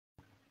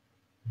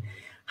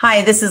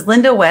Hi, this is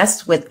Linda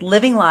West with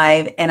Living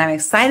Live, and I'm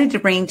excited to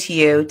bring to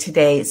you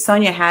today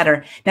Sanja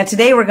Hatter. Now,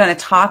 today we're going to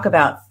talk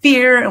about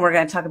fear, and we're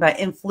going to talk about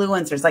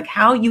influencers, like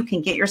how you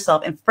can get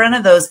yourself in front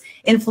of those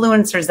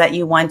influencers that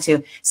you want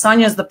to.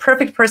 Sanja is the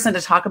perfect person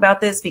to talk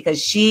about this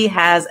because she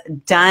has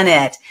done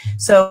it.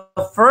 So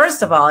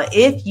first of all,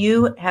 if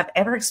you have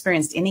ever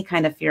experienced any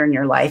kind of fear in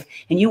your life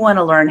and you want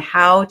to learn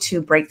how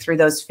to break through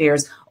those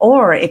fears,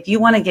 or if you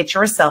want to get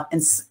yourself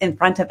in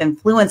front of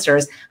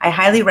influencers, I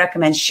highly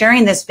recommend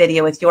sharing this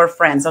video with your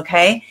friends,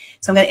 okay?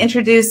 So I'm going to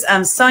introduce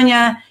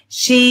Sanja.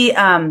 She,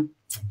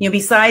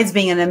 besides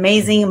being an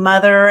amazing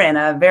mother and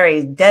a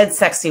very dead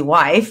sexy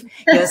wife,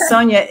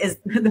 Sanja is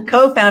the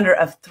co-founder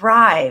of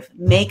Thrive,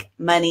 Make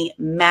Money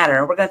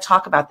Matter. We're going to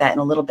talk about that in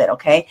a little bit,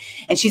 okay?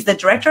 And she's the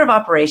director of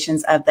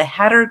operations of the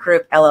Hatter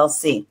Group,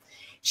 LLC.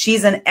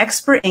 She's an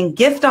expert in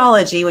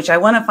giftology, which I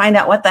want to find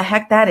out what the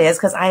heck that is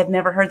because I have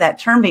never heard that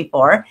term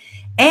before.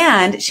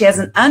 And she has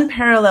an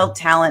unparalleled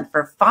talent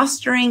for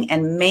fostering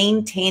and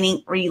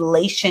maintaining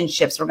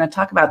relationships. We're going to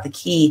talk about the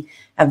key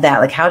of that.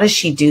 Like, how does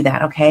she do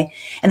that? Okay.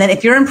 And then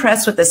if you're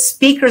impressed with the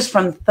speakers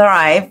from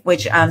Thrive,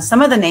 which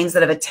some of the names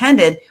that have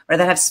attended or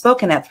that have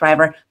spoken at Thrive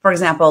are, for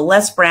example,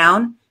 Les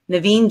Brown,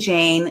 Naveen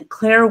Jain,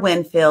 Claire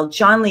Winfield,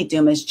 John Lee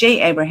Dumas,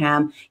 Jay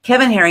Abraham,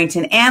 Kevin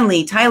Harrington, Ann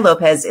Lee, Ty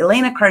Lopez,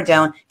 Elena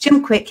Cardone,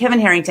 Jim Quick, Kevin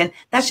Harrington.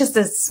 That's just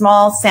a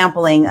small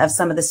sampling of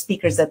some of the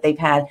speakers that they've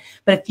had.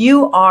 But if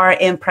you are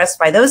impressed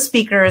by those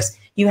speakers,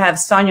 you have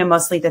Sanja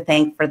mostly to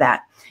thank for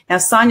that. Now,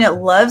 Sanja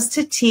loves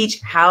to teach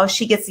how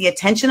she gets the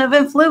attention of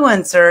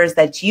influencers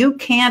that you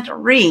can't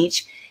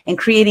reach and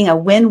creating a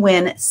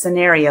win-win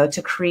scenario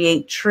to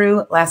create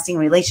true lasting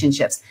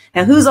relationships.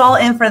 Now, who's all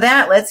in for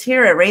that? Let's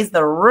hear it. Raise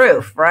the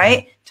roof,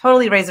 right?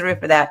 Totally raise the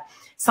roof for that.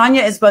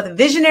 Sanja is both a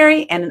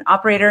visionary and an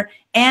operator,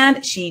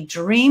 and she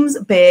dreams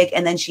big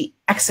and then she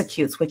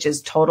executes, which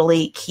is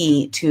totally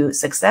key to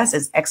success,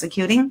 is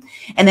executing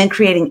and then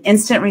creating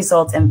instant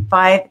results in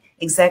 5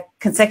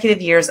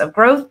 consecutive years of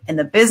growth in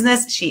the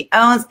business she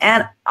owns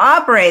and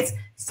operates.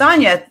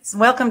 Sanja,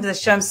 welcome to the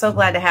show. I'm so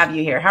glad to have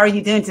you here. How are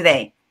you doing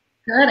today?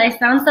 Good. I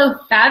sound so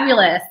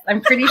fabulous.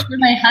 I'm pretty sure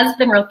my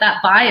husband wrote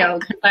that bio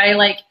because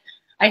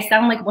I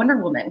sound like Wonder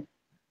Woman.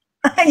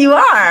 You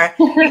are.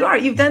 You are.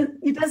 You've done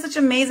such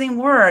amazing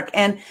work.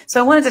 And so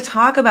I wanted to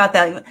talk about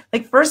that.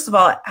 Like, first of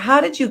all,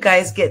 how did you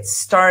guys get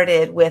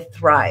started with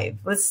Thrive?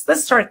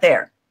 Let's start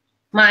there.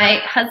 My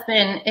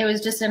husband, it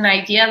was just an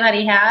idea that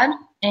he had,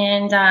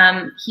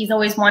 and he's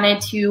always wanted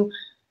to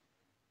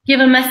give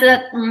a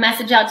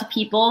message out to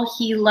people.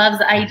 He loves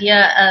the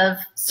idea of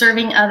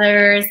serving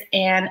others,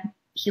 and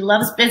he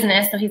loves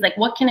business. So he's like,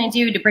 what can I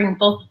do to bring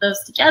both of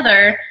those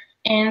together?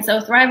 And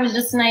so Thrive was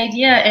just an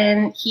idea,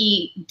 and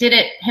he did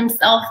it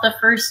himself the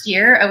first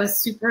year. I was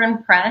super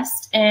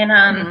impressed. And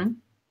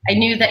I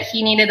knew that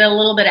he needed a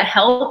little bit of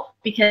help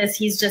because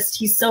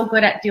he's so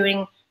good at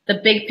doing the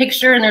big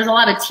picture. And there's a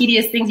lot of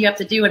tedious things you have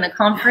to do in a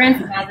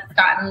conference. And as it's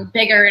gotten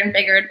bigger and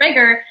bigger and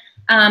bigger,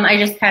 I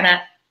just kind of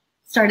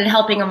started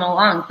helping him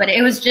along. But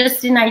it was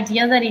just an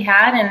idea that he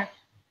had. And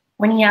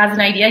when he has an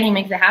idea, he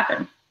makes it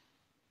happen.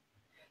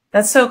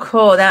 That's so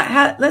cool.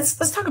 Now, let's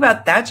talk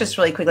about that just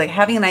really quick, like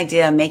having an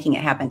idea and making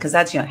it happen, because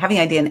that's, having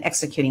an idea and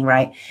executing,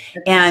 right?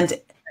 And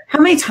how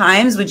many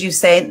times would you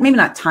say, maybe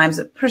not times,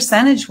 but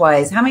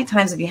percentage-wise, how many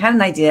times have you had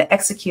an idea,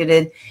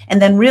 executed,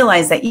 and then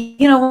realized that,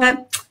 you know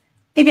what,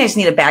 maybe I just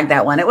need to bag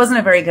that one. It wasn't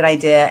a very good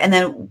idea. And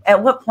then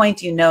at what point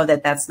do you know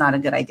that that's not a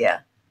good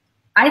idea?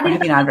 I think, or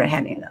have you not ever had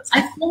any of those?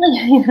 I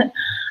feel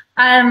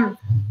like,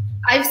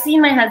 I've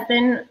seen my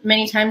husband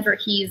many times where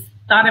he's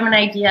thought of an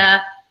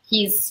idea,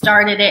 he's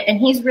started it,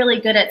 and he's really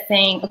good at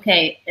saying,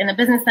 okay, in a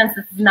business sense,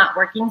 this is not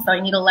working, so I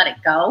need to let it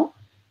go.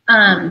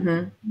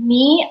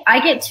 Me, I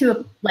get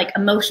too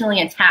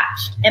emotionally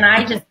attached, and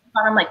I just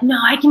thought, I'm like, no,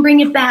 I can bring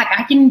it back.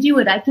 I can do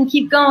it. I can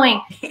keep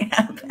going.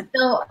 Yeah.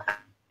 So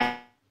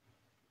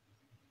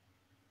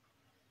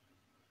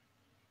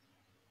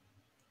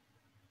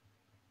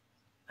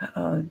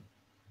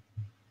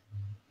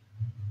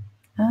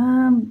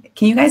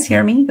can you guys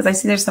hear me? Because I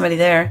see there's somebody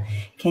there.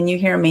 Can you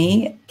hear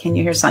me? Can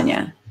you hear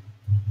Sanja?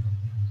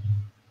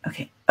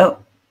 Okay. Oh,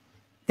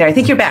 there. I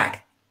think you're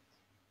back.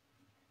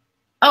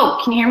 Oh,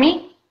 can you hear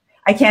me?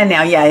 I can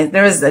now. Yeah.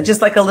 There was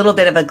just like a little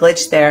bit of a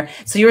glitch there.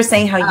 So you were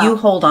saying how you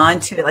hold on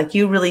to it, like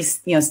you really,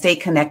 stay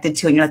connected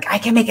to it. And you're like, I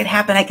can make it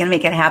happen. I can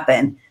make it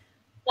happen.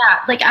 Yeah.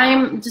 Like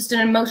I'm just an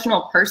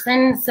emotional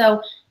person.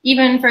 So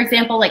even, for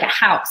example, like a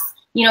house,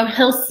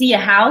 he'll see a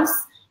house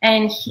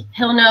and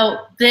he'll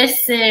know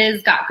this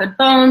is got good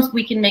bones.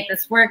 We can make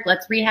this work.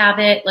 Let's rehab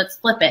it. Let's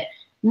flip it.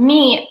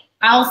 Me,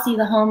 I'll see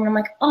the home and I'm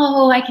like,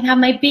 oh, I can have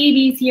my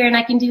babies here and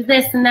I can do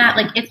this and that.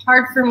 Like, it's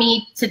hard for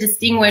me to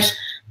distinguish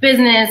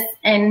business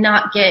and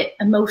not get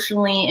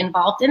emotionally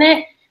involved in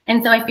it.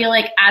 And so I feel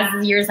like as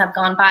the years have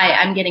gone by,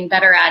 I'm getting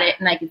better at it.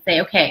 And I can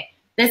say, okay,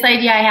 this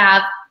idea I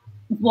have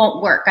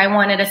won't work. I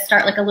wanted to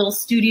start like a little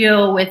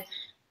studio with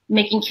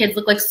making kids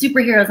look like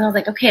superheroes. And I was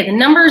like, okay, the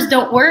numbers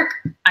don't work.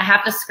 I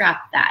have to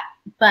scrap that.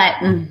 But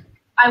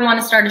I want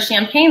to start a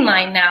champagne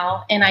line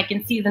now and I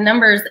can see the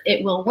numbers,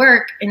 it will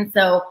work. And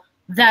so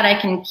that I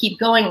can keep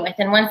going with.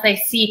 And once I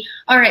see,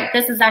 all right,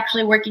 this is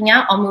actually working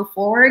out, I'll move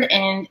forward.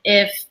 And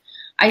if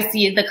I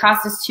see the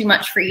cost is too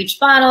much for each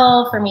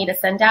bottle for me to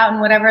send out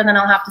and whatever, then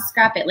I'll have to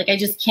scrap it. Like, I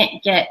just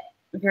can't get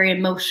very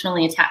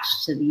emotionally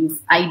attached to these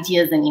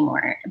ideas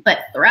anymore. But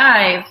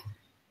Thrive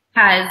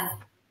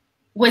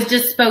was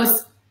just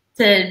supposed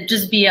to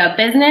just be a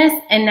business,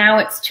 and now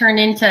it's turned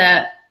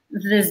into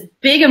this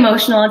big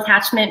emotional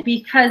attachment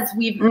because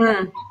we've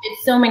affected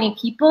so many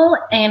people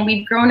and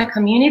we've grown a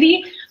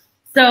community.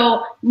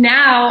 So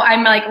now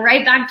I'm like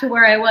right back to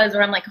where I was,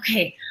 where I'm like,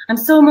 okay, I'm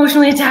so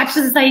emotionally attached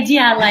to this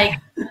idea. Like,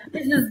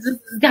 this has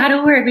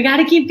gotta work. We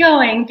gotta keep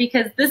going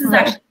because this is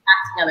actually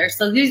impacting others.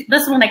 So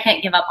this one I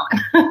can't give up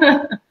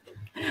on.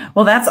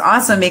 Well, that's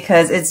awesome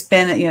because it's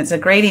been, it's a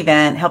great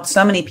event, helped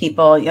so many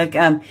people.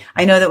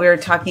 I know that we were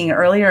talking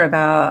earlier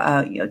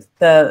about,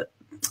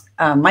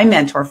 my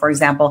mentor, for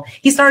example,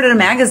 he started a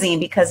magazine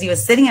because he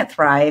was sitting at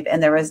Thrive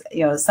and there was,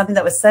 something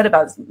that was said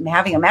about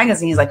having a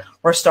magazine. He's like,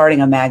 we're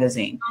starting a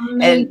magazine.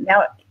 And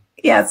now,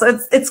 so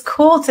it's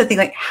cool to think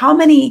like how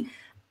many,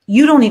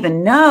 you don't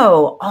even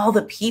know all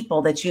the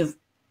people that you've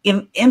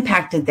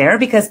impacted there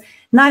because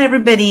not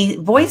everybody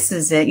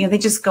voices it. They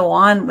just go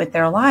on with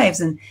their lives.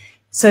 And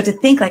so to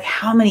think like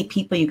how many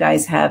people you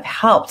guys have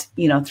helped,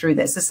 through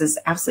this is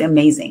absolutely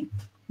amazing.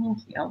 Thank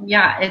you.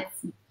 Yeah,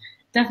 it's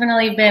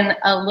definitely been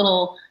a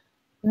little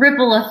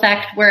ripple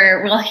effect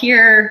where we'll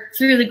hear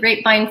through the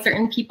grapevine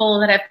certain people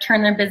that have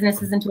turned their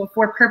businesses into a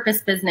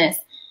for-purpose business,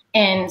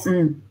 and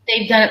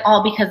they've done it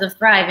all because of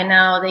Thrive, and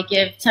now they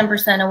give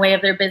 10% away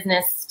of their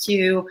business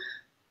to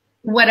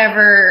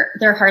whatever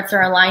their hearts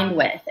are aligned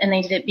with, and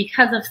they did it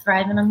because of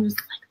Thrive. And I'm just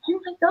like, oh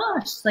my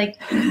gosh, like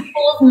the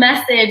whole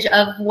message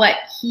of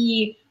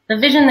the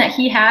vision that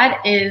he had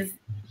is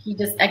he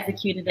just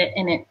executed it,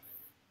 and it's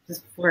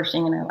just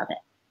flourishing, and I love it.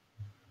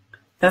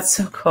 That's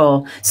so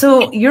cool.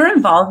 So your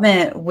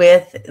involvement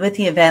with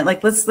the event,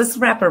 like let's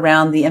wrap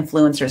around the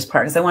influencers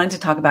part because I wanted to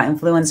talk about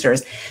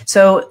influencers.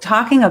 So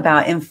talking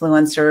about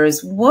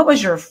influencers, what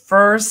was your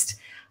first,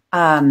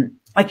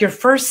 your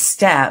first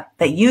step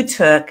that you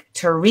took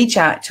to reach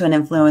out to an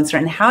influencer,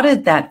 and how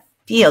did that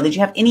feel? Did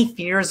you have any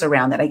fears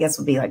around that? I guess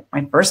would be like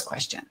my first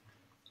question.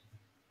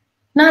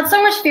 Not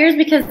so much fears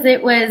because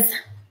it was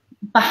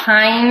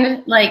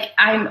behind,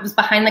 I was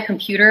behind the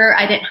computer.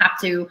 I didn't have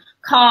to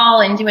call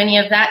and do any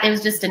of that. It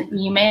was just an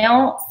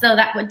email. So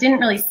that didn't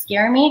really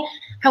scare me.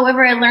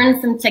 However, I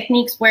learned some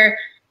techniques where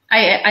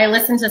I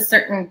listened to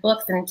certain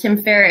books and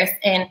Tim Ferriss,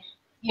 and,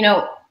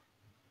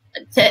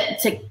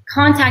 to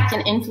contact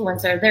an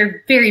influencer,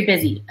 they're very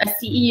busy. A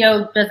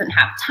CEO doesn't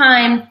have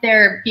time.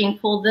 They're being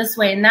pulled this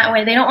way and that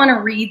way. They don't want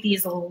to read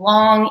these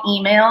long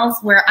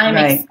emails where I'm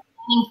explaining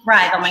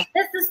Thrive. I'm like,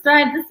 this is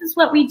Thrive. This is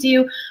what we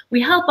do. We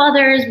help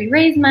others. We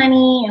raise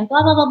money and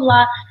blah, blah, blah,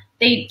 blah.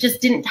 They just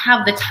didn't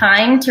have the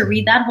time to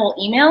read that whole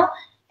email.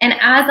 And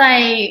as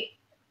I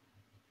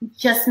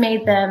just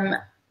made them,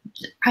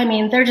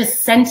 they're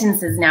just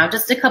sentences now,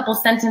 just a couple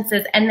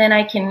sentences. And then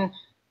I can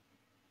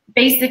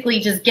basically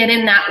just get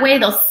in that way.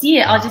 They'll see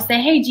it. I'll just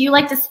say, hey, do you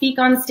like to speak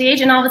on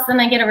stage? And all of a sudden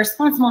I get a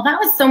response. Well, that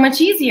was so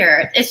much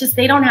easier. It's just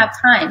they don't have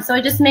time. So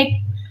I just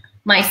make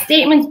my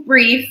statements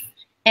brief.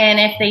 And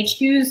if they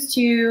choose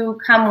to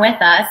come with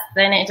us,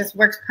 then it just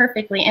works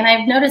perfectly. And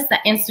I've noticed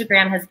that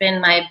Instagram has been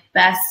my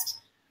best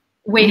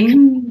way to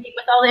communicate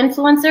with all the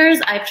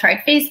influencers. I've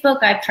tried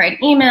Facebook, I've tried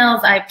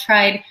emails, I've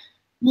tried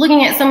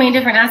looking at so many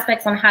different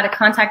aspects on how to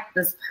contact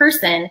this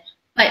person,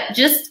 but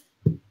just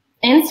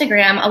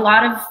Instagram, a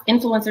lot of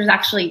influencers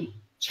actually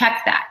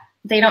check that.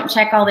 They don't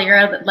check all the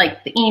other,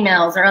 the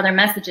emails or other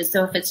messages.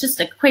 So if it's just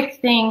a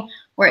quick thing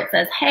where it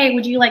says, hey,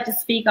 would you like to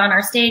speak on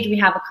our stage? We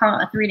have a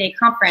 3-day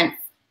conference.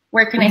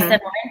 Where can I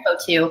send more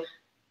info to?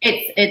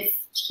 It's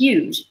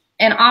huge.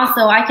 And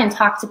also I can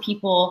talk to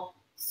people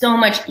so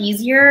much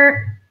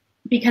easier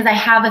because I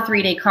have a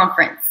 3-day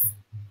conference.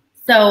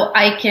 So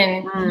I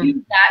can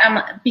use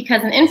that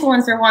because an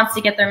influencer wants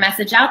to get their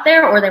message out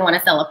there, or they want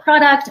to sell a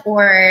product,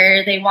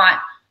 or they want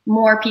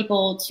more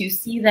people to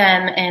see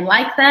them and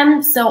like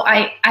them. So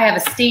I have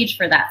a stage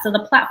for that. So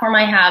the platform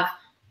I have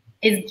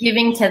is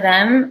giving to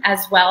them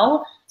as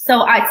well.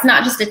 So it's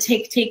not just a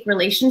take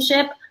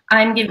relationship.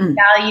 I'm giving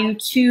value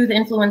to the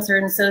influencer,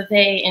 and so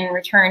they in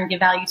return give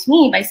value to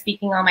me by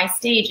speaking on my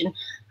stage. And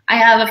I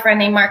have a friend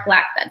named Mark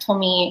Black that told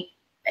me,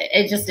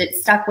 it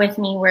stuck with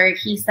me, where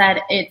he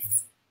said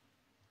it's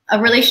a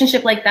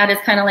relationship like that is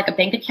kind of like a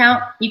bank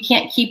account. You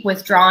can't keep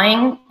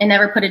withdrawing and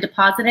never put a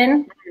deposit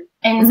in.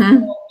 And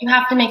so you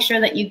have to make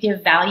sure that you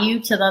give value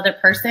to the other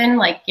person.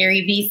 Like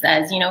Gary Vee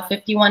says,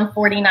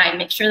 51-49,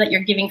 make sure that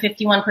you're giving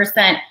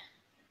 51%,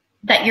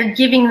 that you're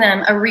giving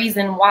them a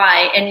reason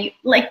why.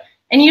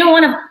 And you don't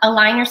want to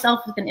align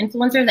yourself with an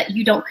influencer that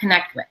you don't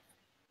connect with.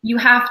 You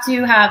have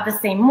to have the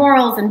same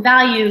morals and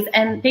values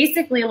and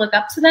basically look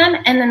up to them.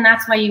 And then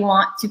that's why you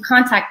want to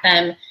contact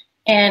them.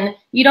 And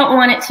you don't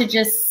want it to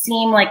just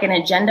seem like an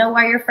agenda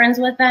while you're friends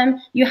with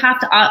them. You have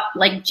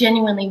to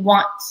genuinely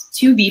want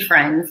to be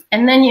friends.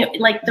 And then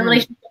the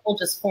relationship will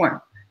just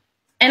form.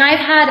 And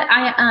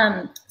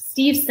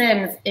Steve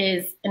Sims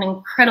is an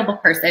incredible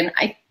person.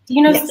 Do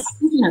you know Yes.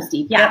 Steve? You know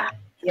Steve, yeah.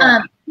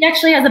 Yeah. He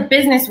actually has a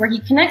business where he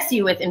connects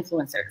you with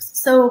influencers.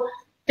 So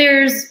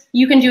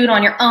you can do it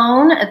on your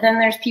own. Then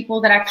there's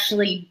people that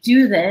actually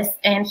do this,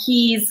 and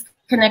he's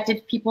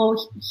connected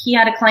people. He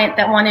had a client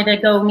that wanted to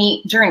go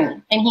meet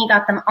Journey, and he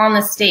got them on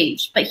the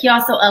stage, but he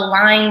also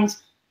aligned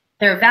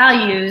their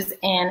values,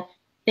 and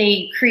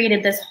they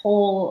created this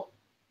whole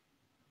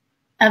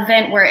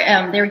event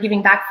where they were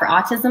giving back for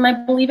autism,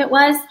 I believe it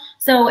was.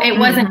 So it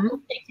wasn't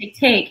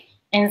take.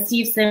 And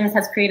Steve Sims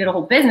has created a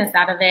whole business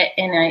out of it,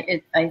 and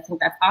I think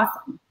that's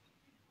awesome.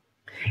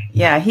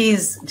 Yeah,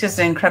 he's just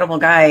an incredible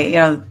guy. You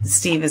know,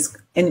 Steve is,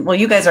 and well,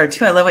 you guys are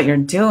too. I love what you're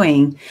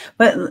doing.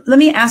 But let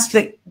me ask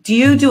you, do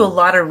you do a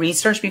lot of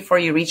research before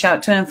you reach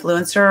out to an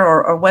influencer,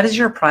 or what is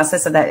your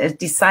process of that,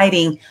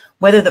 deciding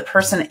whether the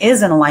person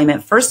is in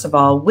alignment, first of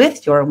all,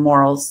 with your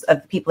morals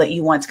of the people that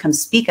you want to come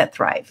speak at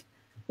Thrive?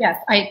 Yes,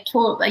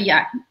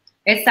 yeah.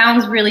 It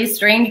sounds really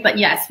strange, but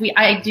yes,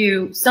 I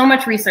do so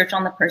much research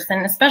on the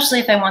person, especially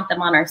if I want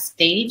them on our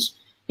stage,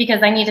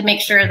 because I need to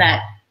make sure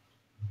that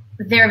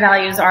their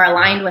values are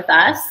aligned with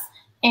us.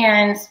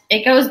 And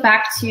it goes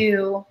back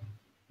to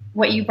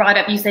what you brought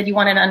up. You said you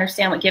wanted to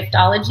understand what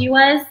giftology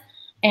was.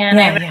 And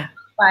I read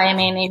by a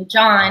man named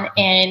John,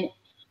 and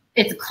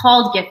it's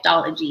called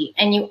giftology.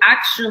 And you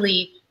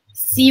actually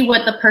see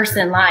what the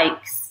person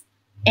likes,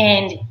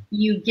 and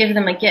you give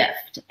them a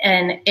gift.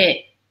 And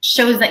it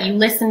shows that you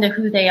listen to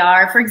who they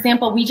are. For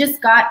example, we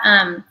just got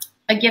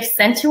a gift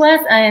sent to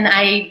us, and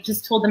I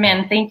just told the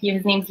man, thank you.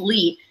 His name's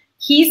Lee.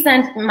 He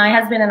sent my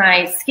husband and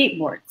I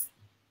skateboards,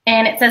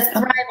 and it says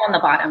Thrive on the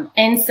bottom.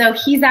 And so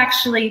he's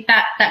actually,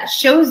 that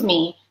shows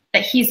me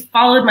that he's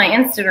followed my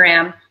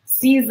Instagram,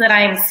 sees that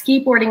I'm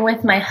skateboarding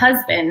with my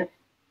husband,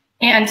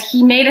 and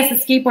he made us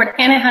a skateboard,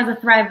 and it has a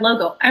Thrive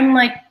logo. I'm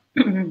like,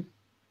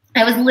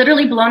 I was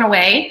literally blown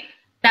away.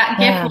 That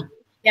gift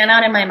ran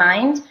out in my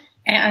mind,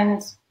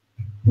 and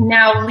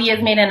now Lee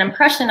has made an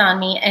impression on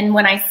me. And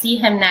when I see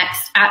him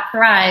next at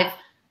Thrive,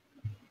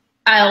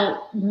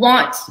 I'll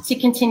want to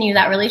continue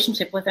that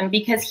relationship with him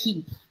because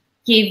he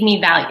gave me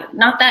value.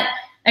 Not that,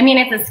 I mean,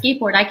 it's a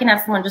skateboard. I can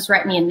have someone just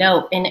write me a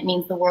note, and it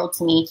means the world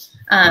to me.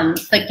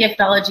 But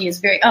giftology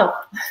is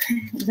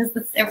this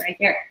is it right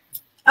here.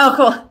 Oh,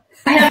 cool.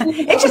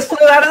 It just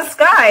flew out of the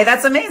sky.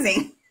 That's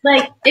amazing.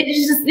 Like,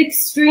 it's just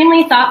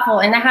extremely thoughtful.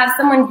 And to have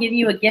someone give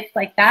you a gift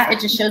like that, it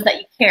just shows that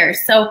you care.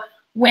 So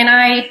when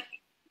I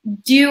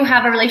do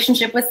have a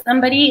relationship with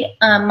somebody,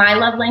 my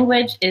love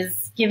language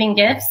is giving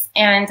gifts,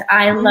 and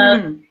I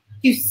love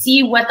to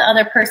see what the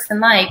other person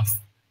likes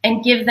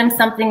and give them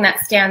something that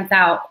stands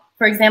out.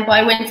 For example,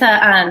 I went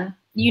to,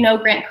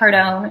 Grant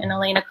Cardone and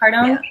Elena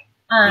Cardone.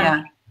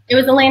 It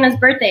was Elena's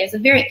birthday. It was a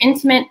very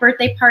intimate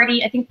birthday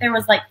party. I think there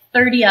was like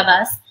 30 of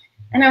us.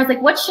 And I was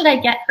like, what should I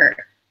get her?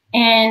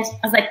 And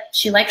I was like,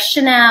 she likes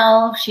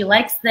Chanel. She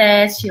likes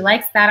this. She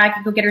likes that. I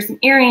could go get her some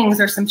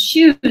earrings or some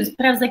shoes.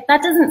 But I was like,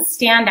 that doesn't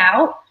stand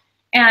out.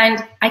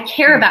 And I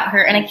care about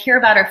her, and I care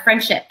about our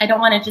friendship. I don't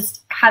want to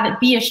just have it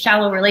be a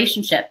shallow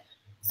relationship.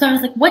 So I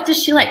was like, what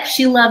does she like?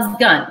 She loves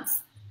guns.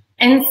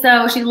 And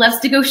so she loves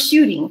to go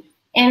shooting.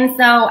 And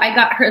so I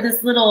got her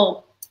this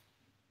little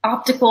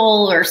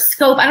optical or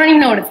scope. I don't even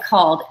know what it's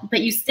called,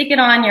 but you stick it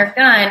on your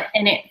gun,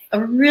 and it's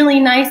a really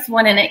nice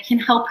one, and it can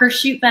help her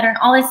shoot better and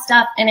all this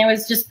stuff. And it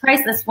was just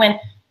priceless when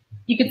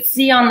you could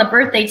see on the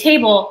birthday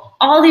table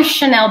all these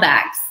Chanel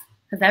bags,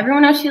 because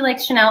everyone knows she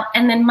likes Chanel.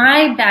 And then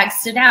my bag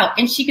stood out,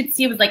 and she could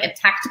see it was like a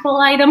tactical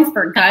item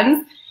for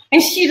guns.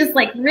 And she just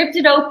like ripped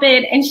it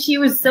open, and she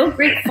was so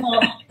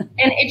grateful.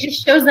 And it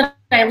just shows that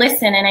I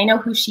listen and I know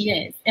who she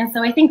is. And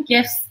so I think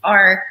gifts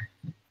are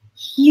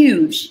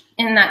huge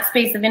in that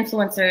space of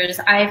influencers.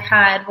 I've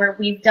had where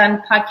we've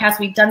done podcasts,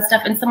 we've done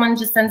stuff, and someone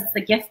just sends us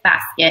a gift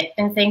basket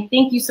and saying,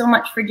 thank you so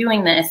much for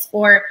doing this.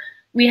 Or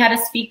we had a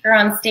speaker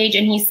on stage,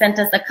 and he sent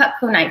us a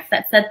Cutco knife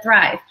that said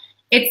Thrive.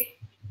 It's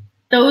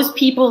those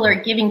people are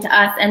giving to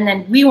us, and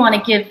then we want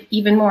to give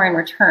even more in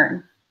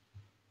return.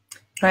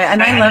 Right.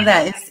 And I love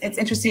that. It's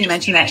interesting you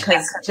mention that,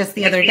 because just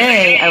the other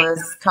day I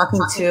was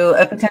talking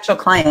to a potential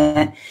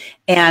client,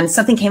 and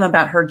something came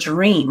about her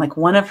dream, like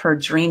one of her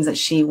dreams that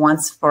she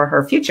wants for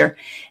her future.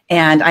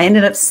 And I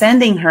ended up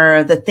sending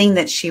her the thing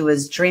that she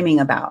was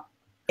dreaming about,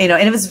 and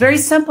it was very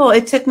simple.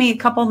 It took me a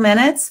couple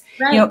minutes,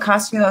 right. It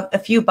cost me a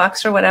few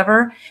bucks or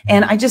whatever.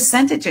 And I just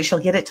sent it to her. She'll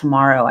get it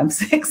tomorrow. I'm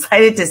so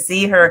excited to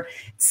see her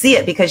see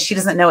it, because she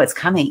doesn't know it's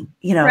coming,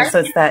 right. So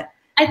it's that.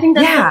 I think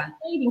that's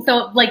exciting.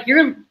 So like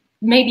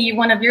maybe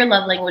one of your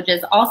love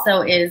languages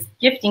also is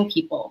gifting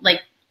people.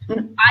 Like,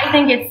 I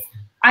think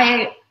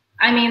I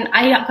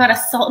got a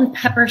salt and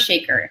pepper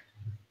shaker,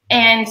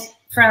 and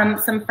from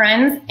some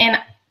friends, and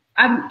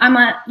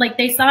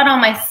they saw it on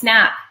my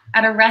Snap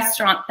at a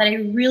restaurant that I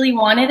really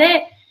wanted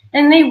it,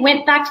 and they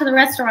went back to the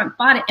restaurant,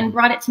 bought it, and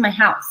brought it to my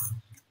house.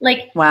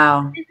 Like,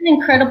 wow, it's an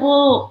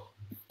incredible,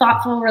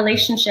 thoughtful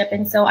relationship.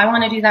 And so I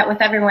want to do that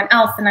with everyone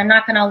else. And I'm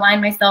not going to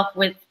align myself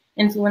with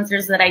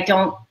influencers that I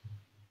don't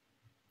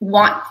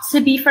want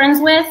to be friends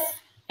with.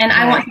 And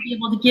I want to be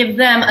able to give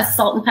them a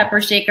salt and pepper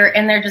shaker,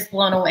 and they're just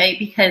blown away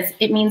because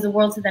it means the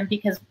world to them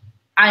because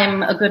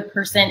I'm a good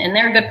person and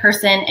they're a good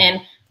person and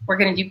we're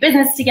going to do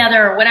business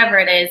together or whatever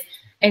it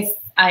is.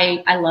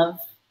 I love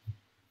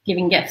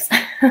giving gifts.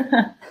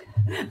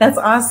 That's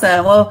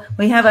awesome. Well,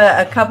 we have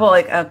a couple,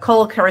 like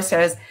Cole Kerr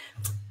says,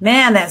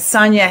 man, that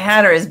Sanja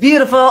Hatter is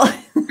beautiful.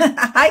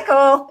 Hi,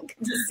 Cole.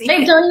 Good to see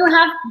Babe, you.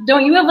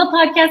 don't you have a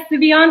podcast to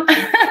be on?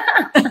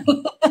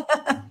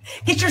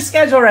 Get your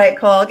schedule right,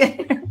 Cole.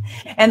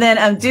 And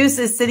then Deuce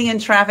is sitting in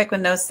traffic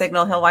with no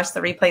signal. He'll watch the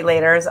replay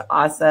later. It's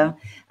awesome.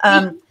 He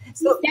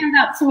stands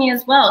out to me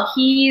as well.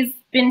 He's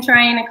been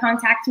trying to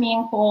contact me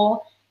and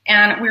Cole,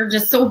 and we're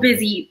just so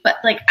busy. But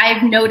like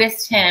I've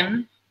noticed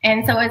him,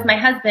 and so has my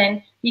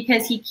husband,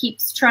 because he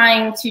keeps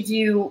trying to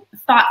do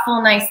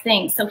thoughtful, nice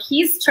things. So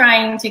he's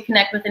trying to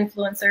connect with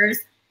influencers,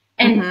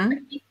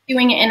 and he's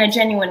doing it in a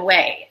genuine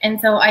way. And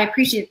so I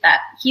appreciate that.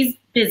 He's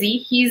busy.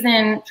 He's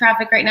in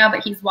traffic right now,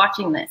 but he's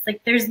watching this.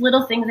 Like there's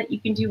little things that you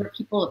can do where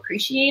people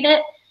appreciate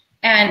it,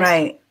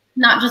 and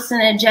not just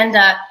an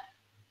agenda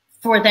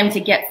for them to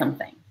get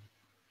something.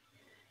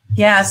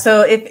 Yeah.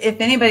 So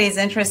if anybody's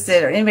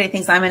interested or anybody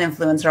thinks I'm an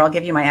influencer, I'll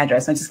give you my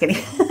address. I'm just kidding.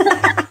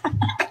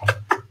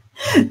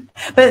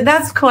 But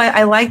that's cool.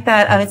 I like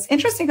that. It's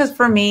interesting because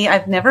for me,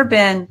 I've never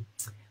been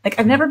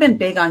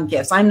big on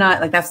gifts. I'm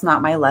not like, that's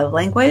not my love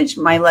language.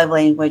 My love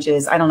language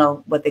is, I don't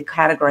know what they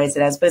categorize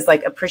it as, but it's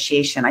like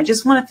appreciation. I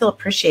just want to feel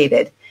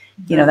appreciated.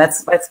 You know,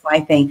 that's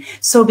my thing.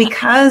 So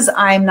because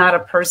I'm not a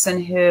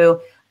person who,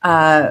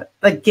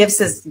 like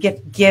gift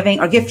giving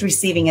or gift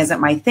receiving isn't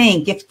my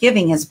thing. Gift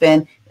giving has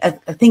been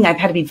a thing I've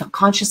had to be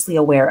consciously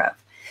aware of.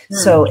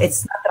 So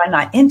it's not that I'm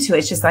not into it.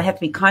 It's just I have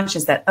to be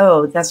conscious that,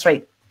 oh, that's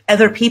right.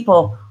 Other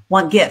people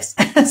want gifts.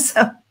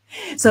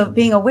 So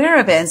being aware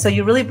of it. And so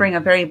you really bring a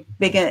very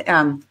big,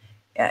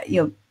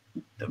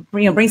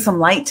 bring some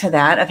light to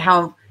that of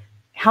how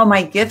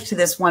my gift to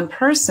this one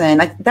person,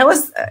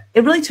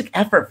 it really took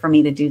effort for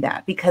me to do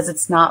that because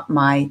it's not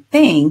my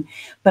thing.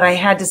 But I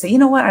had to say, you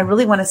know what? I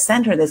really want to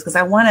send her this because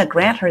I want to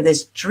grant her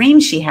this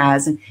dream she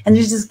has and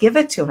just give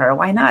it to her.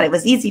 Why not? It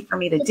was easy for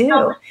me to do.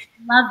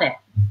 Love it.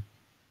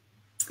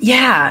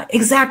 Yeah,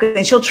 exactly.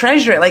 And she'll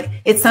treasure it. Like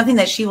it's something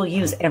that she will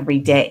use every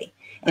day.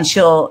 And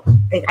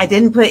I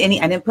didn't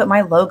put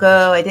my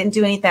logo. I didn't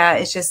do any of that.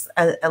 It's just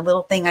a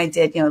little thing I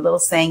did, a little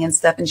saying and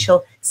stuff. And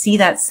she'll see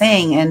that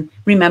saying and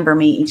remember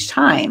me each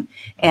time.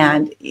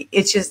 And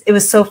it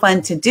was so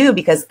fun to do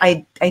because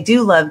I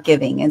do love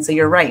giving. And so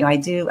you're right.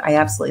 I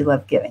absolutely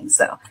love giving.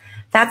 So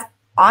that's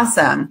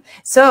awesome.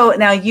 So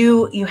now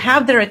you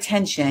have their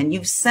attention.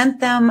 You've sent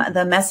them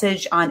the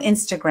message on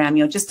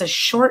Instagram, just a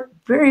short,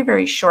 very,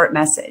 very short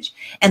message.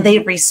 And they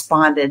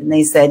responded and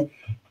they said,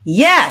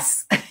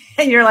 yes.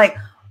 And you're like,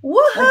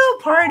 woohoo,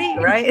 party,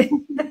 right?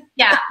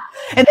 Yeah.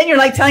 And then you're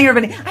like telling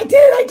everybody, I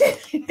did.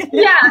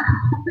 Yeah.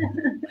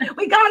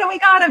 we got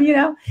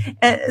him,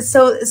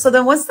 So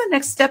then what's the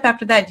next step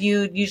after that? Do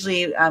you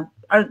usually,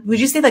 would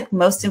you say like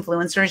most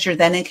influencers, you're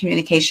then in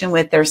communication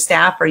with their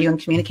staff? Are you in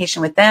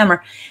communication with them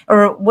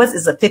or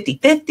is it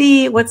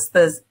 50-50? What's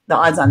the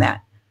odds on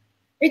that?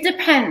 It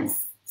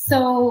depends.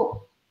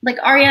 So like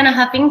Ariana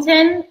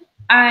Huffington,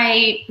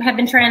 I have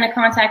been trying to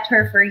contact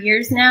her for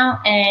years now,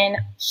 and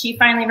she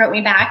finally wrote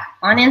me back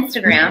on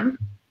Instagram,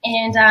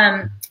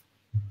 and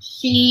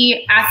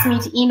she asked me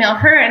to email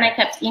her, and I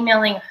kept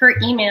emailing her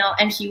email,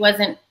 and she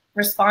wasn't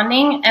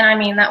responding. And I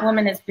mean, that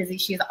woman is busy.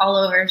 She's all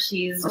over.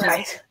 She's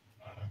just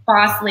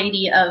boss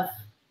lady of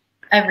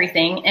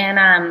everything.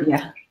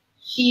 And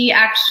she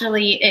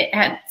actually, it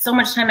had so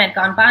much time had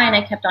gone by, and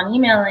I kept on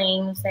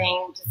emailing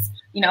saying, just,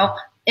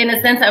 in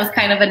a sense, I was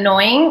kind of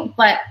annoying,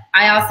 but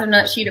I also know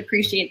that she'd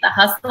appreciate the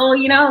hustle,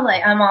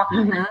 like I'm all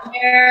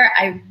there.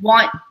 I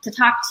want to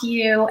talk to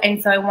you.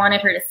 And so I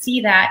wanted her to see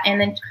that. And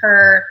then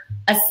her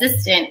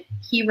assistant,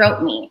 he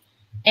wrote me.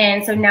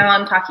 And so now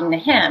I'm talking to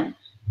him.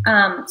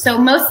 So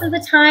most of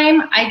the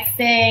time I'd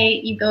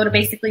say you go to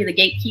basically the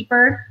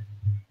gatekeeper,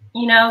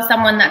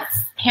 someone that's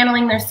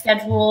handling their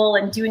schedule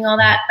and doing all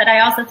that. But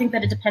I also think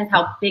that it depends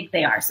how big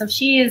they are. So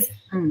she's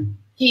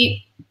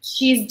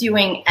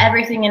doing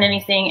everything and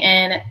anything,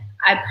 and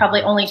I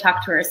probably only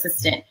talk to her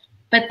assistant.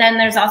 But then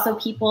there's also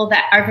people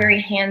that are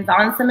very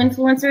hands-on, some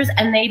influencers,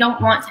 and they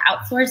don't want to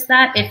outsource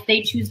that. If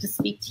they choose to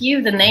speak to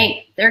you, then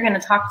they're going to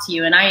talk to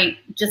you. And I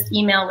just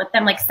email with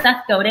them, like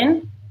Seth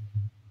Godin.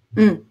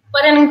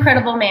 What an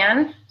incredible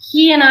man.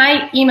 He and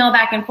I email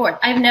back and forth.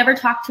 I've never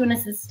talked to an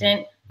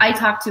assistant. I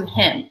talk to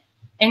him.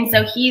 And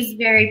so he's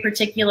very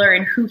particular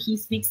in who he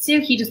speaks to.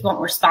 He just won't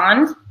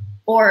respond,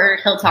 or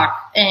he'll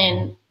talk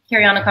and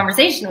carry on a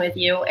conversation with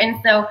you.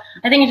 And so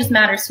I think it just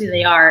matters who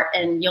they are.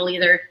 And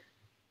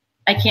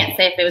I can't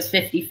say if it was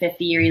 50-50,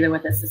 you're either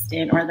with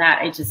assistant or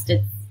that. It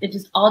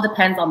just all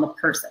depends on the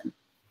person.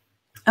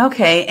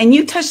 Okay. And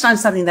you touched on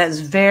something that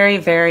is very,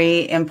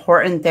 very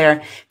important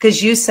there,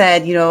 because you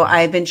said,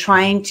 I've been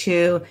trying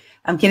to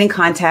get in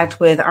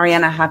contact with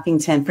Ariana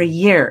Huffington for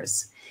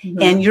years.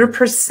 And your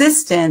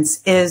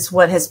persistence is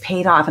what has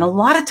paid off. And a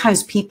lot of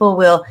times people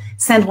will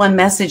send one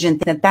message and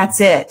think that that's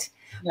it.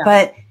 Yeah.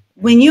 But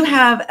when you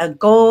have a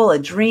goal, a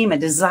dream, a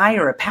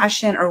desire, a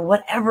passion, or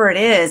whatever it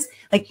is,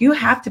 like you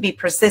have to be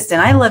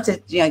persistent. I love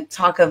to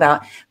talk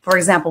about, for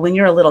example, when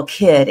you're a little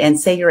kid and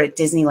say you're at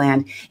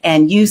Disneyland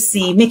and you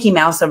see Mickey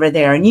Mouse over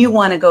there and you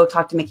want to go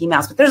talk to Mickey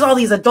Mouse, but there's all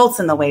these adults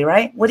in the way,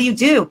 right? What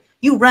do?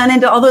 You run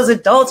into all those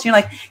adults and you're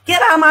like,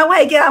 get out of my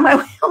way, get out of my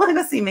way. I want to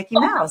go see Mickey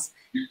Mouse.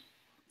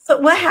 So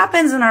what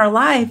happens in our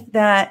life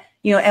that,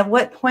 at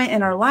what point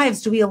in our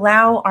lives do we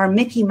allow our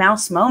Mickey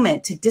Mouse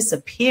moment to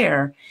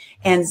disappear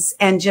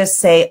and just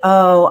say,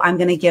 oh, I'm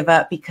going to give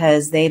up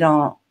because they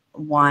don't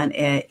want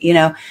it,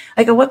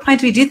 like at what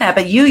point do we do that?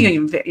 But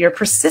your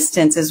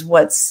persistence is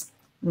what's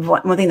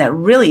one thing that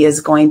really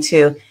is going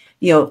to,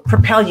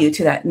 propel you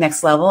to that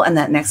next level and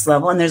that next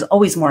level. And there's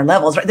always more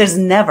levels, right?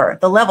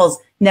 The levels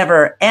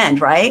never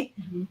end, right?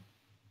 Mm-hmm.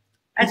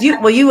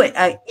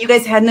 You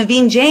guys had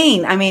Naveen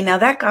Jain. I mean, now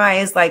that guy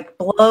is like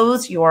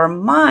blows your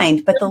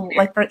mind, but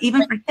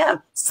even for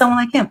him, someone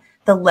like him,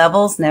 the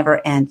levels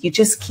never end. You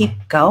just keep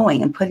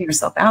going and putting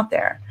yourself out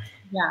there.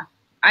 Yeah.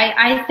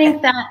 I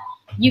think that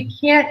you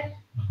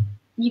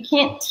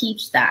can't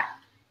teach that.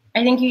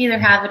 I think you either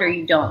have it or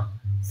you don't.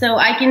 So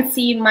I can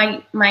see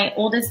my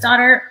oldest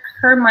daughter,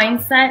 her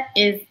mindset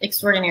is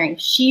extraordinary.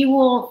 She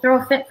will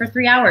throw a fit for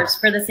 3 hours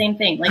for the same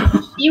thing. Like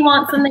if she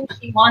wants something,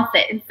 she wants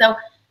it. And so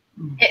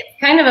it's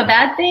kind of a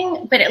bad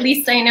thing, but at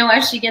least I know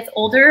as she gets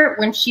older,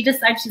 when she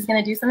decides she's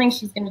going to do something,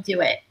 she's going to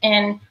do it.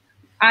 And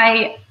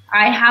I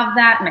have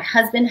that. My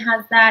husband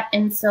has that.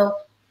 And so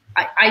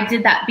I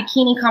did that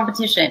bikini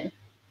competition.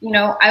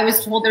 I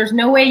was told there's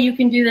no way you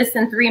can do this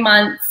in 3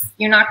 months.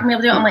 You're not going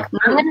to be able to do it. I'm like,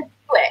 I'm going to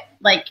do it.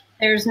 Like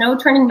there's no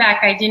turning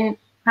back. I didn't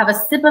have a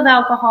sip of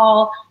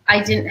alcohol.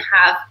 I didn't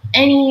have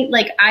any,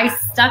 I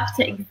stuck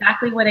to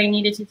exactly what I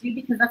needed to do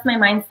because that's my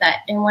mindset.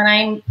 And when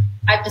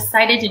I've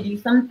decided to do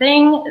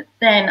something,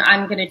 then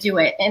I'm going to do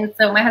it. And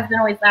so my husband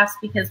always laughs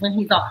because when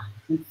he's all,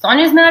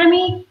 Sonja's mad at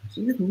me,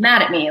 she's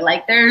mad at me.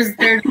 Like there's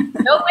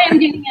no way I'm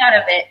getting out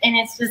of it. And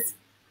it's just,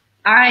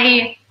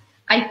 I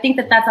think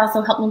that that's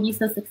also helped me be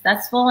so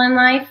successful in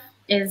life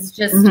is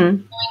just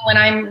knowing when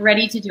I'm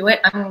ready to do it,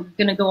 I'm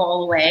going to go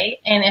all the way.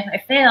 And if I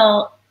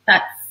fail,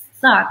 that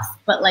sucks.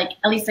 But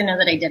at least I know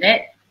that I did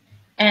it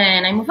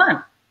and I move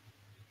on.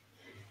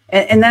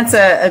 And that's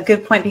a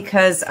good point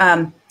because,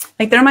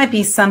 there might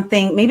be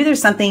something, maybe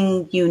there's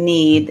something you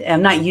need,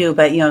 not you,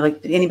 but,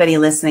 anybody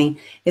listening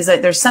is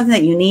that there's something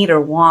that you need or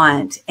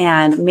want,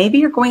 and maybe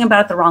you're going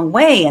about it the wrong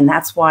way. And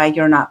that's why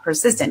you're not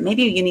persistent.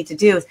 Maybe what you need to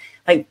do is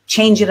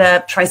change it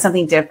up, try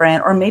something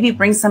different, or maybe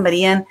bring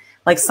somebody in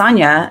like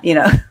Sanja,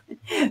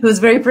 who's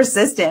very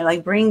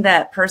persistent, bring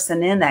that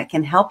person in that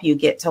can help you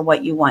get to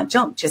what you want.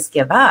 Don't just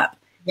give up.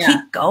 Yeah.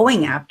 Keep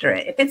going after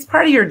it. If it's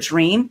part of your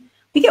dream,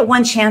 you get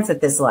one chance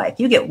at this life.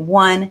 You get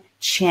one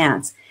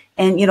chance.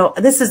 And,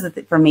 this is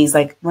for me, is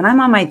when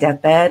I'm on my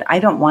deathbed, I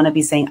don't want to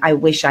be saying, I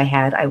wish I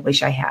had, I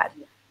wish I had.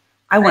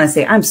 I want to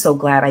say, I'm so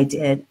glad I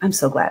did. I'm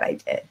so glad I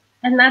did.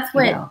 And that's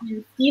what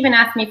Stephen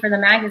asked me for the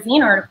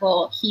magazine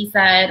article. He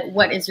said,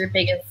 what is your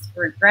biggest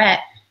regret?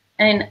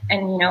 And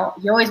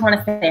you always want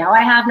to say, oh,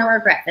 I have no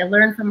regrets. I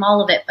learned from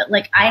all of it. But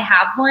I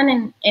have one.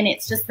 And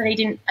it's just that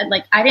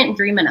I didn't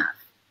dream enough.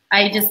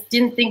 I just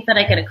didn't think that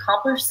I could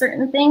accomplish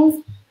certain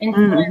things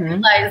until I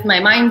realized my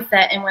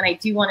mindset. And when I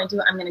do want to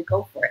do it, I'm going to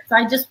go for it. So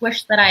I just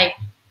wish that I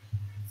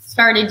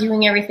started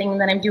doing everything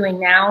that I'm doing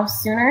now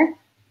sooner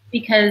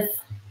because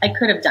I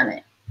could have done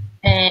it.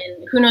 And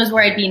who knows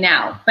where I'd be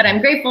now. But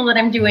I'm grateful that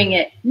I'm doing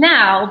it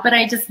now. But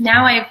I've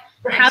having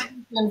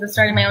dreams of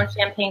starting my own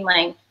champagne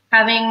line,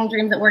 having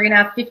dreams that we're going to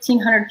have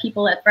 1,500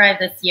 people at Thrive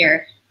this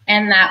year.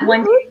 And that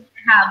one day we're going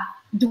to have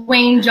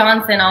Dwayne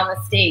Johnson on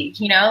the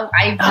stage.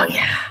 I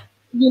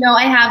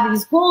have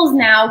these goals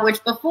now,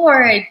 which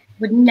before I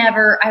would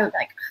never,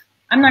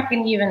 I'm not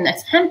going to even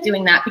attempt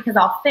doing that because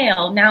I'll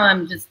fail. Now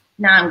I'm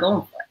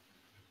going for it.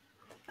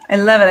 I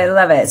love it. I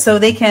love it. So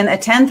they can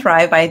attend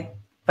Thrive by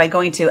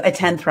going to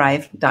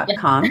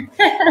attendthrive.com.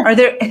 Are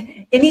there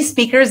any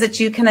speakers that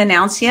you can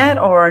announce yet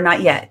or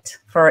not yet?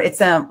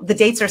 The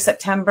dates are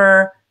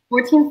September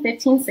 14th,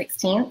 15th,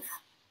 16th.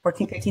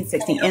 14th, 15th,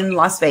 16th in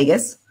Las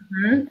Vegas.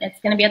 It's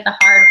going to be at the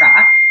Hard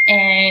Rock.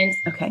 And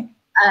okay.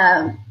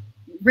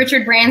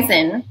 Richard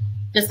Branson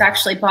just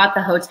actually bought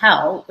the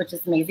hotel, which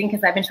is amazing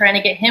because I've been trying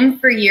to get him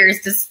for years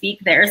to speak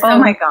there. So oh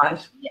my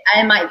gosh.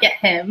 I might get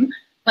him,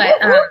 but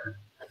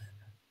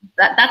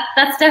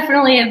that's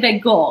definitely a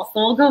big goal. So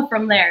we'll go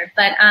from there.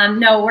 But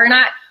no,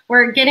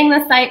 we're getting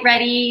the site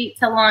ready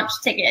to launch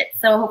tickets.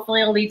 So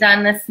hopefully it'll be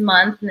done this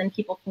month and then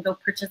people can go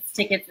purchase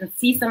tickets and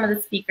see some of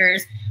the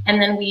speakers.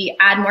 And then we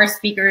add more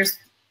speakers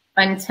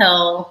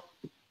until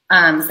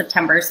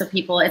September. So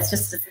it's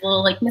just a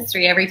little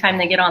mystery. Every time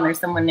they get on, there's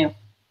someone new.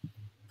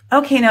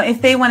 Okay, now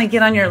if they want to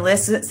get on your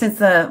list, since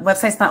the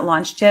website's not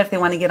launched yet, if they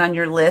want to get on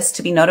your list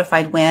to be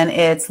notified when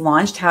it's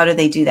launched, how do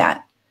they do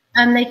that?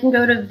 They can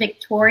go to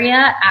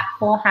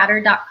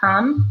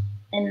victoria@colehatter.com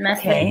and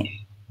message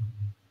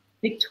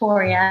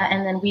Victoria,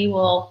 and then we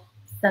will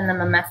send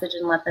them a message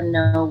and let them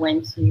know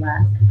when to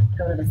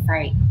go to the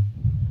site.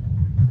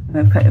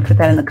 I'm going to put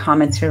that in the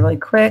comments here really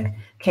quick.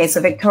 Okay,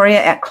 so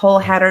Victoria at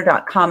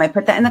colehatter.com. I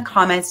put that in the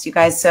comments, you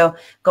guys. So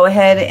go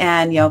ahead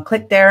and,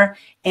 click there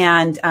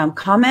and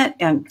comment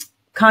and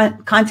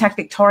contact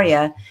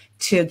Victoria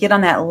to get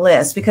on that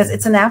list, because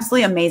it's an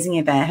absolutely amazing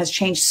event. It has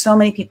changed so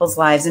many people's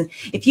lives. And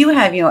if you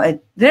have,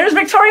 there's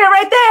Victoria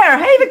right there.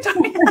 Hey,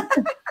 Victoria.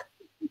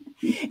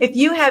 If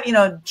you have,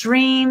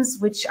 dreams,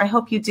 which I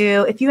hope you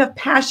do, if you have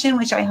passion,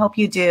 which I hope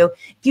you do,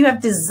 if you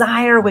have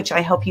desire, which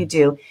I hope you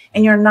do,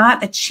 and you're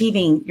not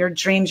achieving your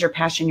dreams, your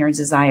passion, your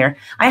desire,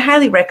 I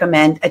highly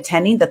recommend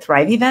attending the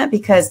Thrive event,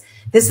 because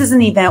this is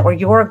an event where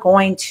you're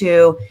going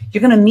to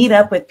meet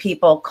up with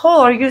people.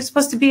 Cole, are you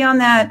supposed to be on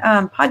that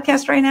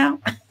podcast right now?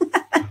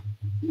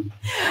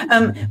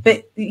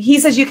 But he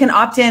says you can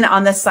opt in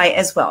on the site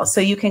as well. So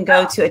you can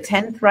go to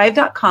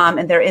attendthrive.com,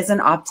 and there is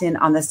an opt-in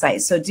on the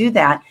site. So do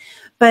that.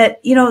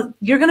 But,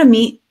 you're going to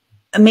meet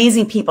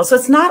amazing people. So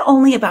it's not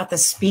only about the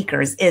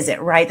speakers, is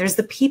it, right? There's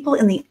the people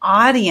in the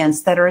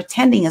audience that are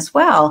attending as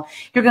well.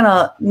 You're going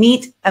to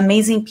meet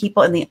amazing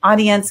people in the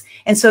audience.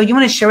 And so you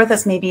want to share with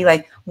us maybe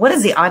like, what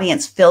is the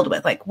audience filled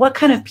with? Like, what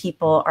kind of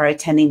people are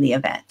attending the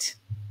event?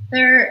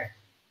 They're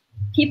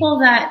people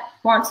that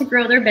want to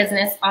grow their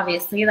business,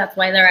 obviously. That's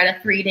why they're at a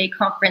 3-day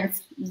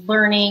conference,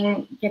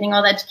 learning, getting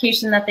all the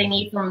education that they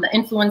need from the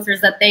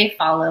influencers that they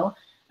follow.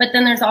 But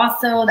then there's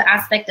also the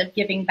aspect of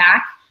giving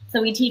back.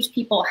 So we teach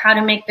people how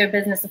to make their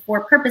business a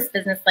for-purpose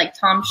business, like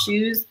Tom's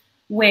Shoes,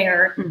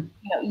 where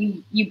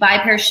you buy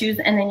a pair of shoes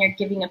and then you're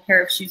giving a pair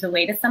of shoes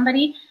away to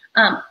somebody.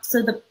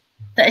 So the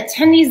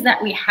attendees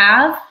that we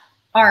have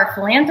are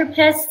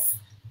philanthropists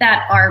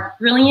that are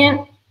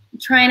brilliant,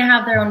 trying to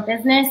have their own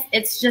business.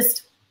 It's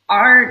just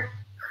our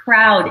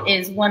crowd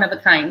is one of a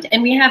kind.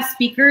 And we have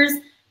speakers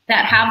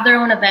that have their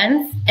own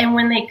events. And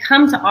when they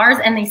come to ours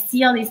and they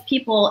see all these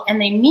people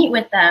and they meet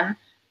with them,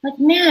 like,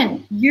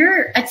 man,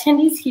 your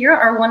attendees here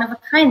are one of a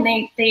kind.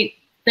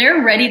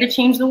 They're ready to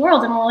change the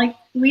world. And we're like,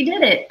 we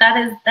did it. That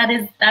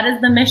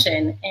is the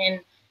mission.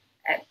 And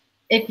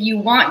if you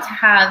want to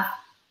have,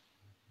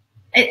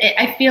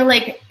 I feel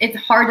like it's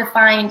hard to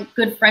find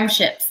good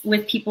friendships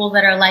with people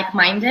that are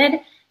like-minded.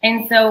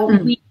 And so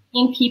we've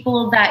seen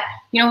people that,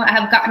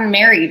 have gotten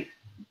married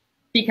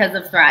because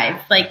of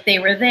Thrive. Like, they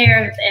were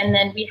there. And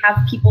then we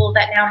have people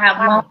that now have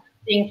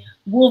long-lasting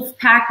wolf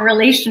pack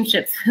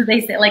relationships.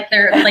 They say, like,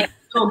 they're like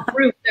little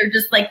group. They're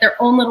just like their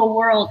own little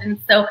world.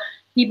 And so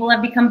people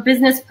have become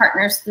business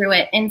partners through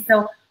it. And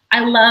so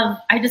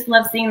I just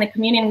love seeing the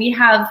community.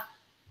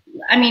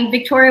 And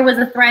Victoria was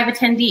a Thrive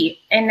attendee,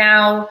 and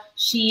now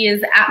she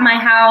is at my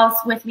house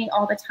with me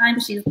all the time.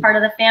 She's part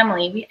of the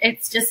family.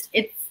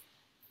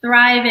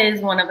 Thrive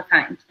is one of a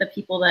kind, the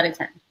people that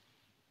attend.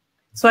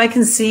 So I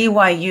can see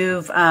why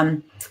you've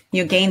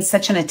you gained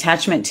such an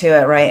attachment to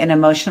it, right? An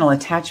emotional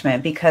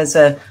attachment, because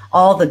of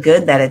all the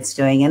good that it's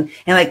doing. And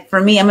like, for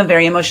me, I'm a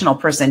very emotional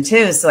person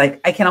too. So like,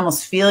 I can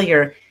almost feel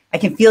your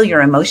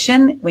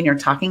emotion when you're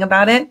talking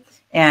about it.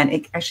 And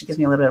it actually gives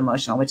me a little bit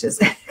emotional, which is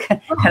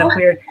kind of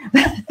weird.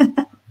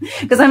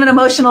 Because I'm an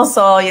emotional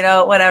soul,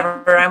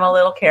 whatever. I'm a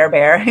little Care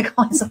Bear. I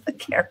call myself a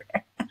Care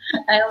Bear.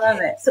 I love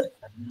it.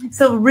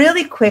 So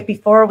really quick,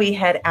 before we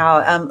head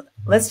out,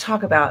 let's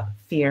talk about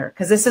fear,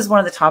 because this is one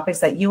of the topics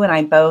that you and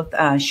I both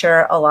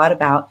share a lot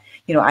about.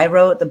 I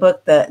wrote the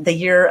book, The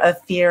Year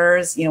of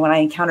Fears, when I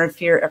encountered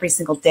fear every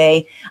single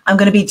day. I'm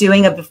going to be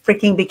doing a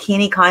freaking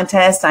bikini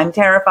contest. I'm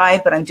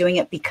terrified, but I'm doing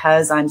it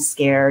because I'm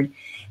scared.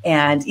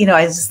 And,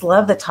 I just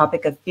love the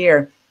topic of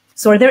fear.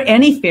 So are there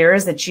any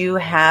fears that you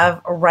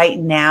have right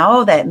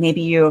now that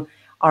maybe you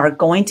are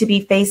going to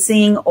be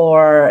facing,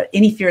 or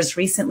any fears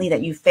recently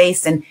that you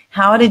faced, and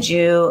how did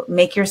you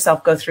make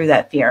yourself go through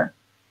that fear?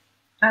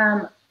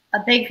 A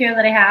big fear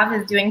that I have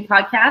is doing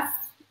podcasts,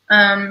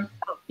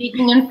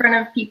 speaking in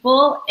front of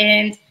people.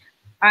 And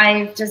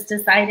I've just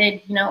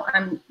decided,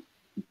 I'm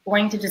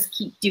going to just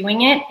keep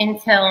doing it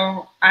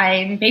until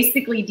I'm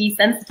basically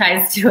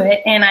desensitized to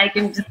it and I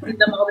can just do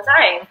them all the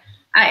time.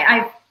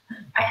 I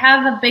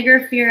have a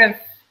bigger fear of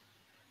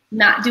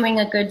not doing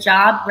a good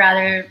job.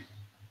 Rather,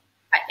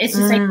 it's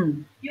just like,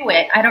 do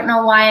it. I don't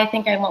know why I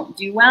think I won't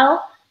do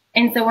well.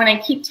 And so when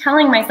I keep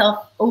telling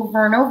myself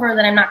over and over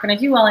that I'm not going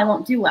to do well, I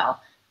won't do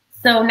well.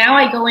 So now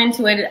I go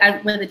into it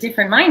with a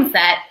different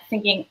mindset,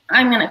 thinking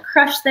I'm going to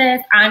crush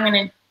this. I'm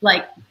going to,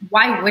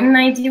 why wouldn't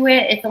I do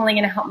it? It's only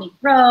going to help me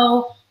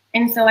grow.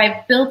 And so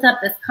I've built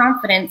up this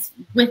confidence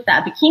with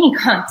that bikini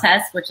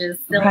contest, which is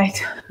silly,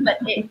 right. But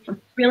it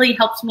really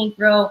helped me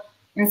grow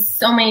in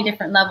so many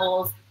different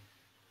levels,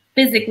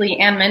 physically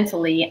and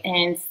mentally.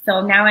 And so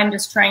now I'm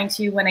just trying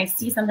to, when I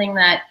see something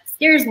that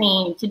scares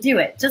me, to do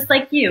it. Just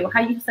like you,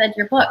 how you said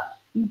your book,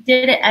 you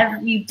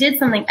did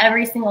something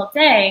every single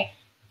day.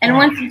 And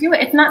once you do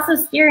it, it's not so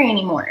scary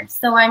anymore.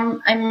 So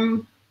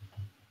I'm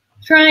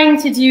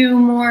trying to do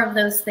more of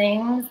those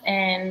things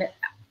and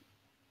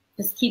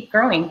just keep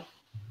growing.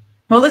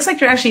 Well, it looks like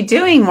you're actually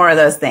doing more of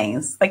those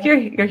things. Like you're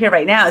here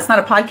right now. It's not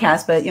a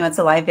podcast, but it's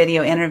a live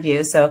video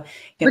interview. So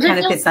it kind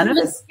of fits under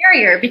this.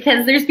 Scarier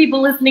because there's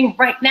people listening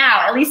right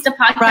now, at least a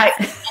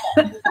podcast.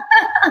 Right.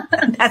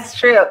 That's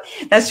true.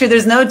 That's true.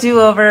 There's no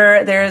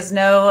do-over. There's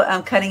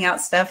no cutting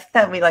out stuff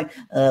that we like,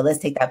 let's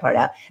take that part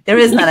out. There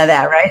is none of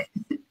that, right?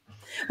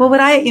 Well, what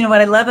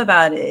I love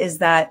about it is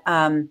that,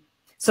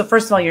 so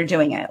first of all, you're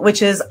doing it,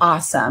 which is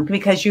awesome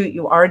because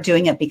you are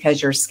doing it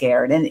because you're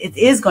scared, and it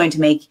is going to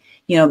make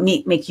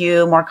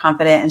you more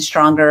confident and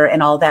stronger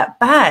and all that.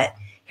 But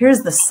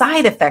here's the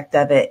side effect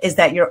of it is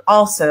that you're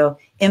also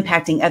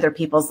impacting other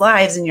people's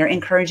lives, and you're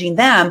encouraging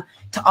them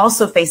to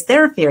also face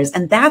their fears.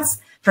 And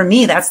that's, for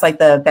me, that's like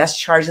the best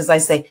charge is I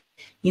say,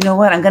 you know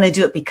what, I'm going to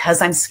do it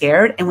because I'm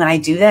scared. And when I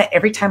do that,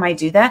 every time I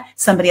do that,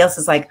 somebody else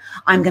is like,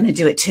 I'm going to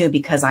do it too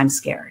because I'm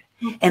scared.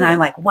 Mm-hmm. And I'm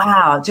like,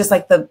 wow, just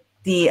like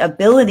the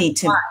ability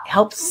to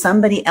help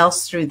somebody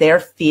else through their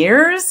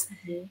fears.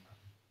 Mm-hmm.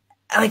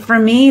 Like for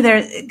me,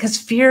 because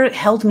fear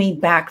held me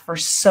back for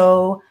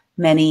so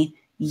many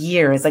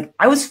years. Like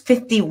I was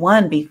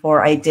 51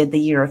 before I did the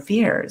Year of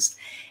Fears.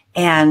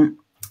 And,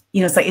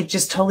 it's like, it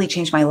just totally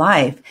changed my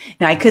life.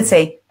 Now I could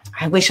say,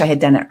 I wish I had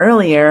done it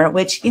earlier,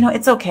 which,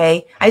 it's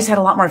okay. I just had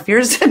a lot more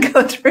fears to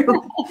go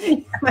through.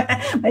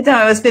 By the time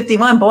I was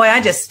 51, boy,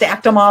 I just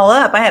stacked them all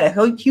up. I had a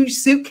whole huge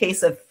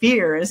suitcase of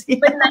fears. But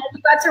then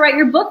you got to write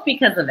your book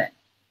because of it.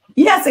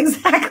 Yes,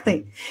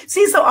 exactly.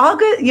 See, so all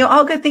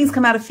good things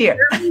come out of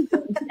fear.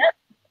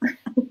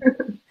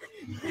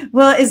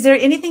 Well, is there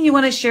anything you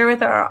want to share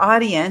with our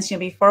audience,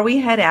 before we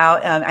head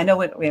out? I know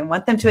we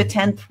want them to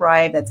attend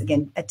Thrive. That's,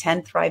 again,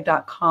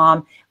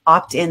 attendthrive.com.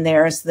 Opt in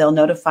there so they'll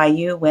notify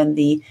you when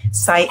the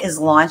site is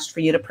launched for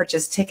you to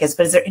purchase tickets.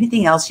 But is there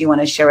anything else you want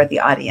to share with the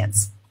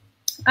audience?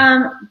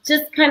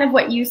 Just kind of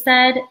what you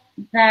said,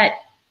 that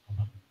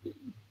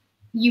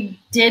you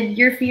did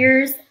your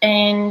fears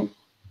and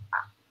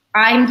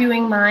I'm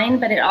doing mine,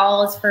 but it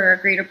all is for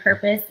a greater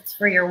purpose. It's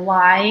for your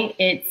why.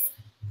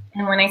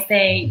 And when I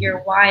say your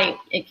why,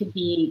 it could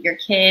be your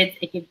kids,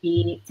 it could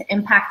be to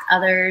impact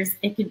others,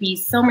 it could be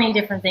so many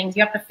different things.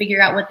 You have to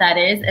figure out what that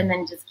is and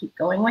then just keep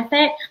going with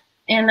it.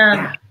 And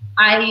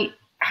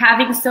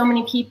having so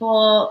many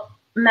people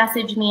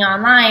message me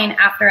online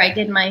after I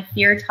did my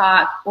fear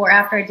talk or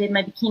after I did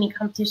my bikini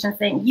competition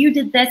saying, you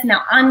did this,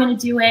 now I'm going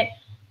to do it,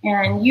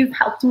 and you've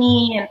helped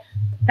me. And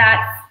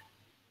that's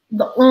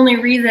the only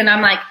reason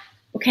I'm like,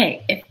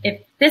 okay,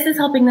 if this is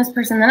helping this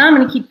person, then I'm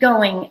going to keep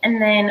going.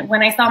 And then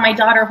when I saw my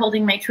daughter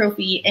holding my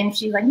trophy and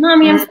she's like,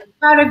 Mommy, I'm so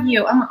proud of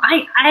you.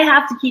 I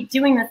have to keep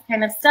doing this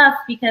kind of stuff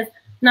because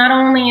not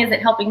only is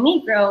it helping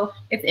me grow,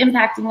 it's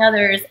impacting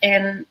others.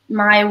 And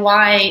my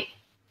why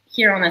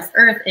here on this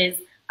earth is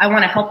I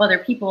want to help other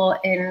people.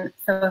 And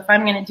so if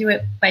I'm going to do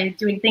it by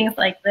doing things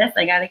like this,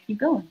 I got to keep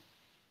going.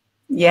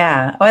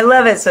 Yeah. Oh, I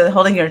love it. So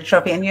holding your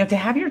trophy, and you have to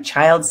have your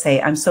child say,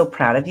 I'm so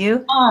proud of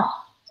you. Oh,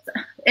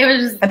 it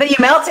was just, I bet you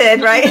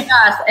melted, right? Oh my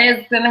gosh,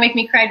 it's going to make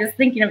me cry just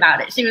thinking about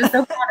it. She was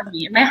so proud of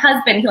me. And my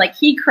husband,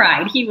 he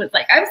cried. He was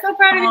like, I'm so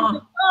proud of you.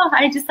 Like, oh,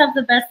 I just have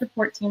the best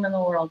support team in the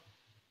world.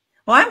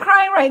 Well, I'm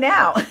crying right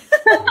now.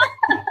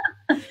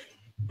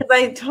 Because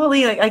I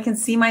totally, I can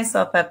see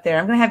myself up there.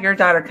 I'm going to have your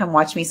daughter come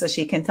watch me so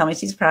she can tell me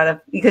she's proud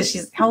of,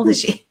 because how old is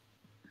she?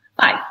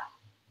 5.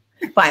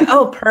 5.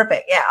 Oh,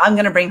 perfect. Yeah, I'm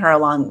going to bring her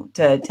along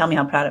to tell me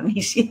how proud of me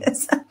she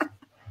is.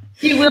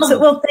 She will be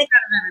proud of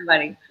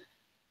everybody.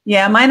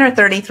 Yeah, mine are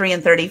 33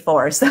 and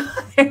 34. So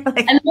they're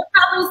like, and they're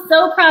probably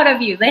so proud of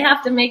you. You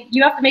have to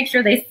make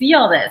sure they see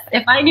all this.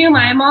 If I knew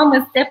my mom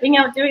was stepping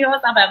out doing all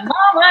this, I'd be like,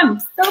 Mom, I'm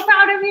so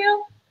proud of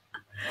you.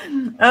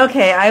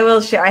 Okay, I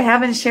will share. I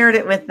haven't shared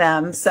it with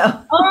them, so.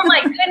 Oh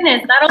my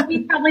goodness, that'll be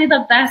probably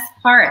the best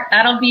part.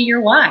 That'll be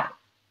your why.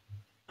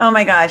 Oh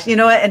my gosh, you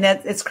know what? And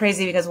it's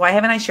crazy because why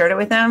haven't I shared it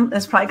with them?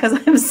 It's probably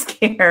because I'm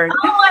scared.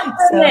 Oh my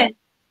goodness.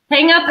 So,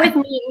 hang up with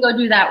me and go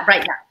do that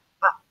right now.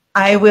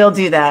 I will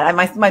do that.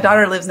 My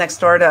daughter lives next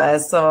door to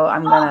us, so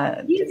I'm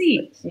gonna.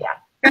 Easy. Yeah.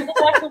 Grab a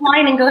glass of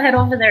wine and go head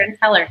over there and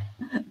tell her.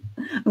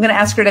 I'm gonna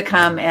ask her to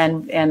come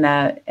and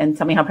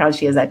tell me how proud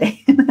she is that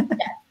day.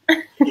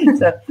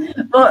 So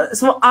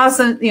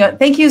awesome.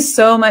 Thank you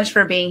so much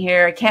for being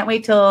here. I can't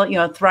wait till,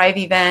 Thrive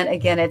event.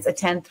 Again, it's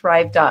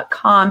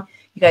attendthrive.com.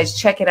 You guys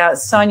check it out.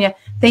 Sanja,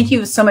 thank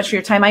you so much for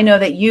your time. I know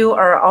that you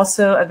are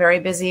also a very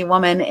busy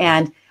woman,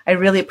 and I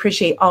really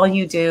appreciate all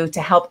you do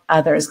to help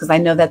others, because I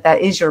know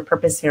that is your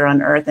purpose here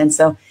on earth. And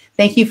so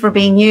thank you for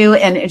being you,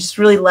 and I just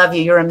really love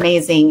you. You're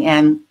amazing,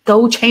 and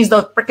go change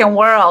the freaking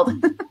world.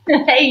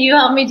 Hey, you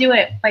helped me do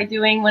it by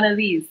doing one of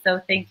these.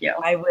 So thank you.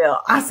 I will.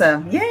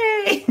 Awesome.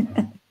 Yay.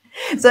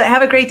 So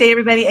have a great day,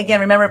 everybody.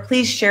 Again, remember,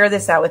 please share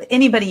this out with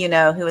anybody you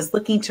know who is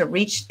looking to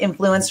reach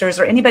influencers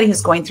or anybody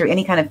who's going through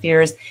any kind of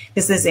fears.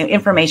 This is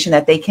information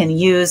that they can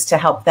use to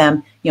help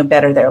them,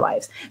 better their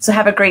lives. So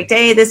have a great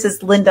day. This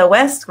is Linda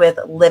West with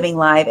Living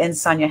Live and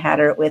Sanja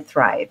Hatter with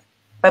Thrive.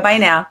 Bye-bye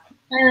now.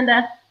 Bye,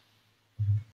 Linda.